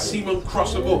that seem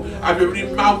uncrossable? Have you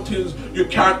any mountains you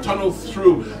can't tunnel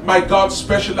through? My God,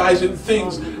 specialize in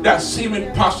things that seem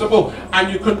impossible,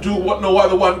 and you can do what no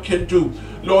other one can do.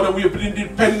 Lord, and we have been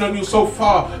depending on you so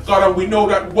far, God, and we know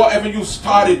that whatever you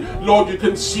started, Lord, you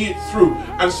can see it through.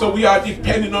 And so we are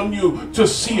depending on you to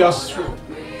see us through.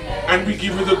 And we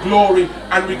give you the glory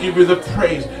and we give you the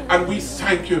praise, and we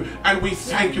thank you, and we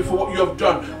thank you for what you have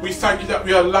done. We thank you that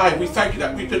we are alive. We thank you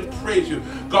that we can praise you.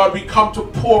 God, we come to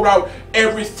pour out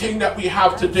everything that we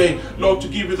have today, Lord, to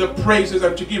give you the praises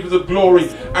and to give you the glory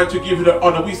and to give you the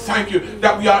honor. We thank you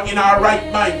that we are in our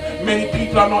right mind. Many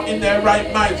people are not in their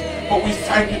right minds, but we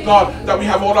thank you, God, that we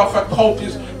have all our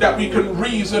faculties, that we can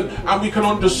reason and we can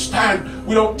understand.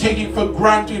 We don't take it for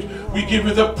granted. We give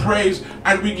you the praise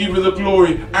and we give you the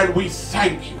glory, and we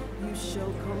thank you.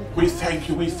 We thank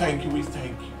you, we thank you, we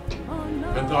thank you.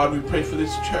 And God, we pray for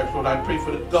this church, Lord. I pray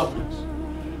for the governments.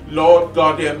 Lord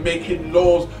God, they are making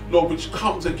laws, Lord, which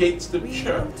comes against the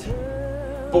church.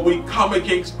 But we come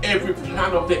against every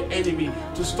plan of the enemy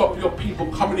to stop your people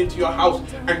coming into your house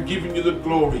and giving you the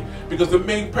glory. Because the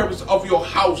main purpose of your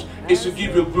house is to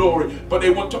give you glory. But they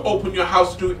want to open your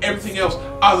house to do everything else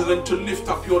other than to lift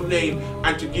up your name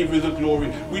and to give you the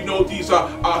glory. We know these are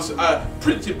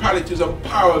principalities and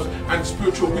powers and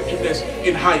spiritual wickedness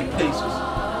in high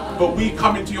places. But we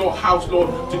come into your house, Lord,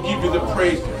 to give you the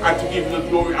praise and to give you the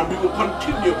glory. And we will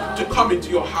continue to come into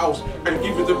your house and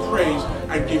give you the praise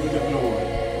and give you the glory.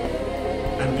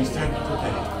 And we thank you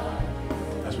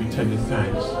today as we tell you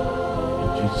thanks.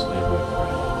 In Jesus' name we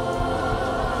pray.